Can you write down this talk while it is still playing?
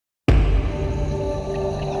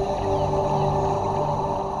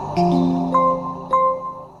G'day,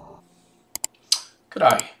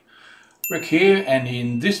 Rick here, and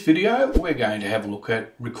in this video we're going to have a look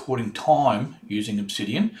at recording time using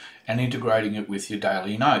Obsidian and integrating it with your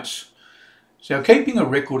daily notes. So keeping a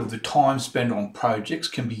record of the time spent on projects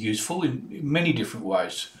can be useful in many different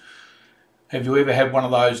ways. Have you ever had one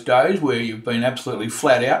of those days where you've been absolutely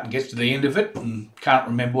flat out and get to the end of it and can't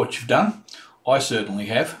remember what you've done? I certainly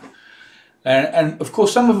have. And of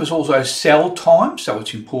course some of us also sell time, so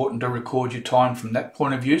it's important to record your time from that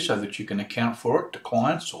point of view so that you can account for it to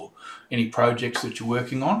clients or any projects that you're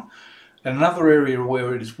working on. And another area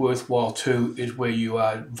where it is worthwhile too is where you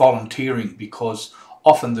are volunteering, because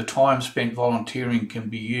often the time spent volunteering can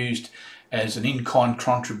be used as an in-kind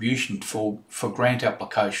contribution for grant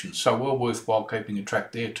applications, so well worthwhile keeping a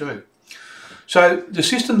track there too. So the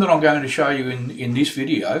system that I'm going to show you in this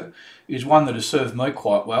video is one that has served me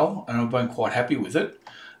quite well, and I've been quite happy with it.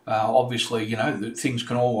 Obviously, you know, that things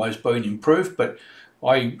can always be improved, but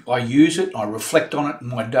I use it, I reflect on it in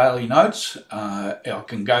my daily notes. I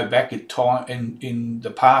can go back at time in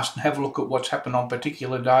the past and have a look at what's happened on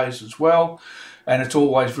particular days as well, and it's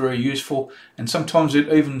always very useful. And sometimes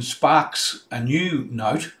it even sparks a new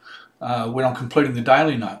note when I'm completing the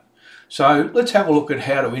daily note. So let's have a look at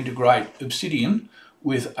how to integrate Obsidian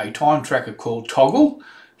with a time tracker called Toggl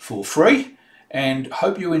for free, and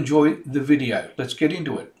hope you enjoy the video. Let's get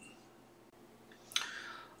into it.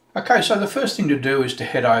 Okay, so the first thing to do is to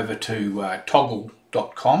head over to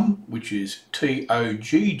toggl.com, which is Toggl.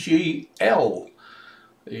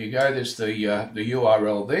 There you go, there's the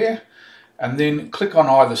URL there. And then click on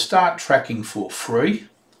either Start Tracking for Free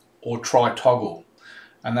or Try Toggl,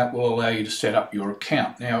 and that will allow you to set up your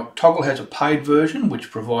account. Now, Toggl has a paid version which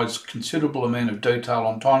provides a considerable amount of detail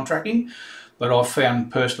on time tracking, but I've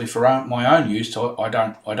found personally for my own use, I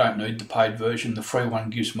don't need the paid version. The free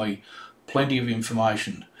one gives me plenty of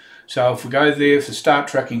information. So if we go there for Start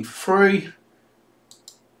Tracking for Free,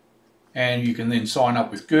 and you can then sign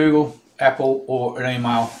up with Google, Apple, or an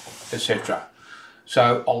email, etc.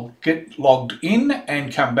 So I'll get logged in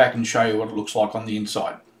and come back and show you what it looks like on the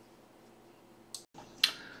inside.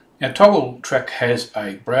 Now, Toggl Track has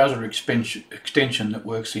a browser extension that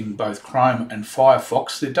works in both Chrome and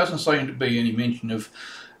Firefox. There doesn't seem to be any mention of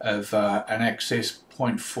an access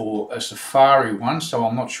point for a Safari one, so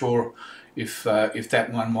I'm not sure if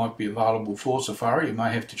that one might be available for Safari. You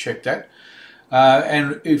may have to check that.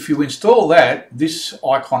 And if you install that, this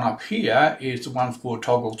icon up here is the one for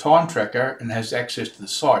Toggl Time Tracker and has access to the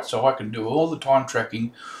site. So I can do all the time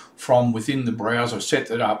tracking from within the browser, set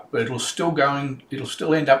that up, but it'll still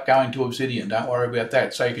end up going to Obsidian. Don't worry about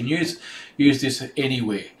that. So you can use this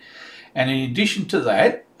anywhere. And in addition to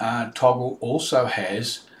that, Toggl also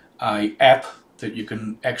has an app that you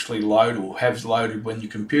can actually load or have loaded when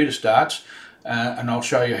your computer starts, and I'll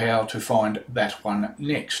show you how to find that one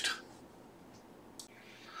next.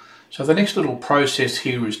 So the next little process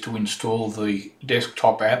here is to install the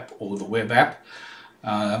desktop app or the web app.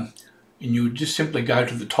 And you would just simply go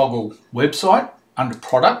to the Toggl website under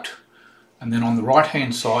Product, and then on the right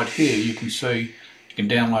hand side here you can see you can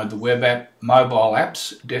download the web app, mobile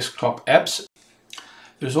apps, desktop apps.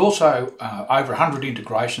 There's also over 100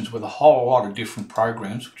 integrations with a whole lot of different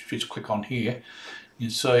programs, which if you just click on here, you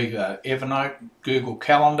can see Evernote, Google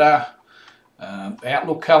Calendar,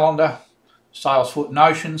 Outlook Calendar, Salesforce,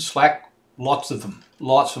 Notion, Slack, lots of them,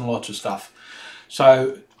 lots and lots of stuff.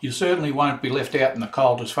 So you certainly won't be left out in the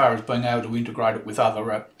cold as far as being able to integrate it with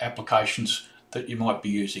other applications that you might be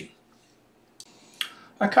using.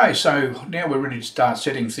 Okay, so now we're ready to start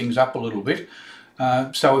setting things up a little bit.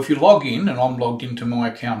 So if you log in, and I'm logged into my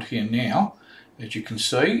account here now, as you can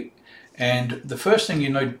see, and the first thing you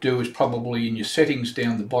need to do is probably in your settings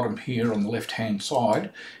down the bottom here on the left hand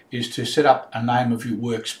side is to set up a name of your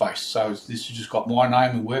workspace. So this has just got my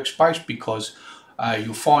name of Workspace, because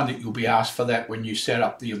you'll find that you'll be asked for that when you set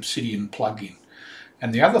up the Obsidian plugin.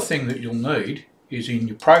 And the other thing that you'll need is in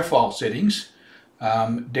your profile settings,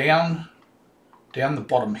 down the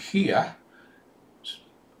bottom here,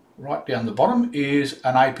 right down the bottom, is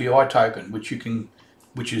an API token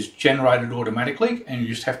which is generated automatically, and you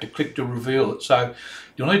just have to click to reveal it. So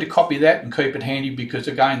you'll need to copy that and keep it handy, because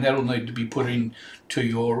again that'll need to be put into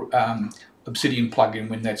your Obsidian plugin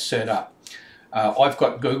when that's set up. I've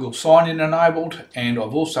got Google Sign-In enabled, and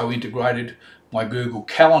I've also integrated my Google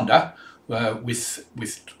Calendar with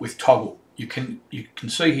Toggl. You can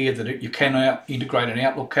see here that you can integrate an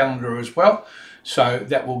Outlook calendar as well, so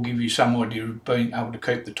that will give you some idea of being able to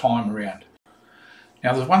keep the time around.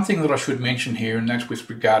 Now, there's one thing that I should mention here, and that's with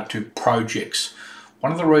regard to projects.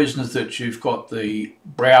 One of the reasons that you've got the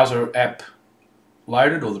browser app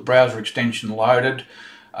loaded, or the browser extension loaded,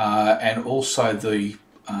 and also the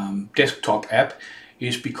desktop app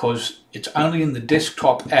is because it's only in the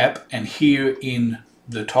desktop app and here in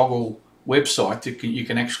the Toggl website that you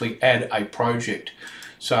can actually add a project.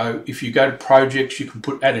 So if you go to projects, you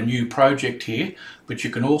can add a new project here, but you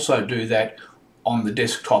can also do that on the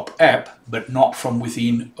desktop app, but not from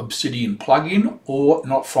within Obsidian plugin or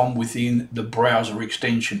not from within the browser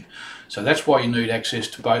extension. So that's why you need access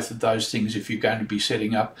to both of those things if you're going to be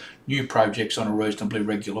setting up new projects on a reasonably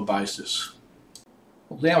regular basis.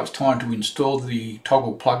 Well, now it's time to install the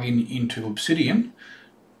Toggl plugin into Obsidian.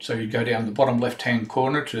 So you go down the bottom left hand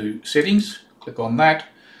corner to settings, click on that,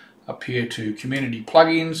 up here to community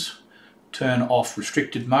plugins, turn off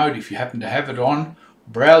restricted mode if you happen to have it on,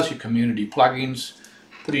 browse your community plugins,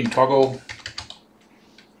 put in Toggl,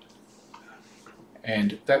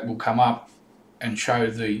 and that will come up and show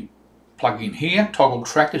the plugin here. Toggl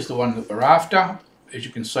track is the one that we're after. As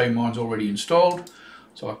you can see, mine's already installed.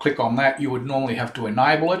 So I click on that. You would normally have to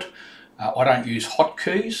enable it. I don't use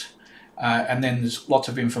hotkeys. And then there's lots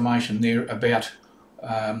of information there about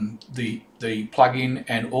the plugin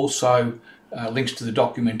and also links to the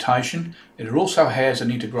documentation. It also has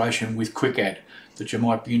an integration with Quick Add that you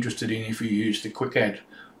might be interested in if you use the Quick Add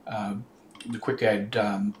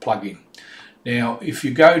plugin. Now, if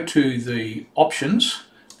you go to the options,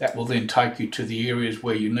 that will then take you to the areas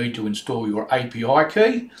where you need to install your API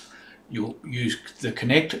key. You'll use the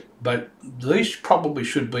connect, but these probably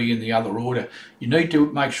should be in the other order. You need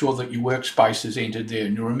to make sure that your workspace is entered there,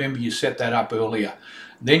 and you remember you set that up earlier.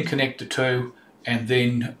 Then connect the two, and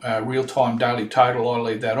then real-time daily total, I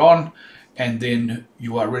leave that on, and then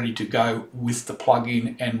you are ready to go with the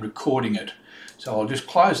plugin and recording it. So I'll just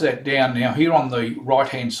close that down. Now here on the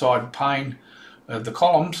right-hand side pane of the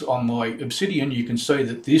columns on my Obsidian, you can see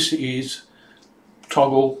that this is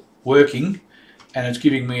Toggl working, and it's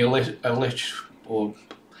giving me a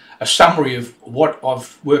summary of what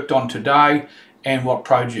I've worked on today and what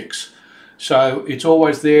projects. So it's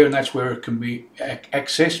always there, and that's where it can be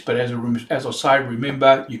accessed. But as I say,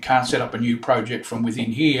 remember, you can't set up a new project from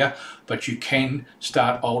within here, but you can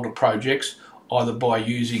start older projects either by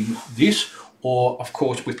using this or, of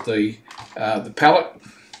course, with the palette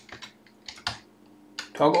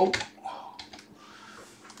Toggl,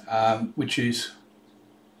 which is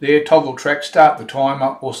there, Toggl track, start the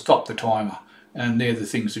timer or stop the timer, and they're the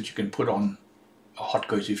things that you can put on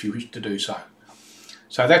hotkeys if you wish to do so.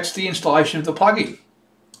 So that's the installation of the plugin.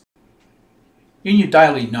 In your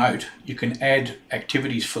daily note, you can add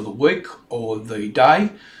activities for the week or the day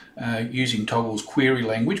using Toggl's query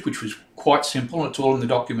language, which was quite simple. It's all in the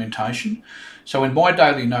documentation. So in my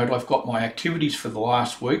daily note, I've got my activities for the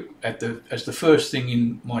last week as the first thing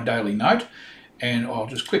in my daily note. And I'll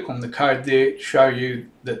just click on the code there to show you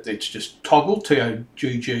that it's just Toggl,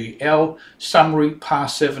 T-O-G-G-L, summary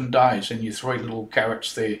past 7 days, and your 3 little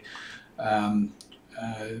carrots there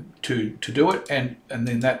to do it, and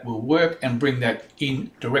then that will work and bring that in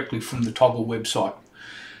directly from the Toggl website.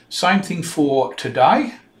 Same thing for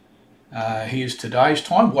today. Here's today's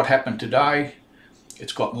time, what happened today.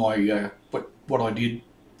 It's got my what I did,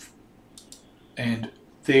 and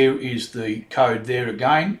there is the code there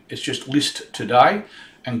again. It's just list today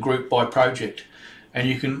and group by project.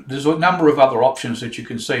 And there's a number of other options that you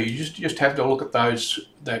can see. You just have to look at those,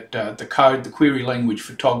 the code, the query language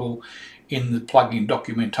for Toggl in the plugin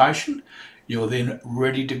documentation. You're then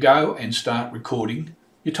ready to go and start recording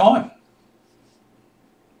your time.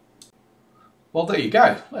 Well, there you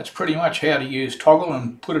go. That's pretty much how to use Toggl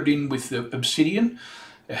and put it in with the Obsidian.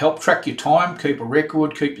 Help track your time, keep a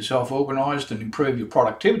record, keep yourself organised and improve your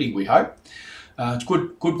productivity, we hope. It's a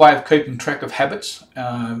good way of keeping track of habits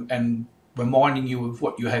and reminding you of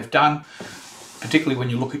what you have done, particularly when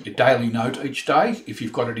you look at your daily note each day, if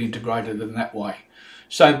you've got it integrated in that way.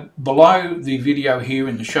 So below the video here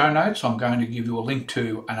in the show notes, I'm going to give you a link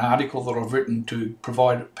to an article that I've written to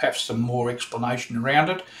provide perhaps some more explanation around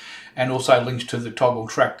it, and also links to the Toggl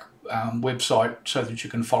track website so that you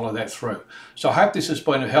can follow that through. So I hope this has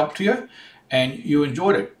been of help to you and you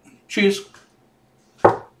enjoyed it. Cheers.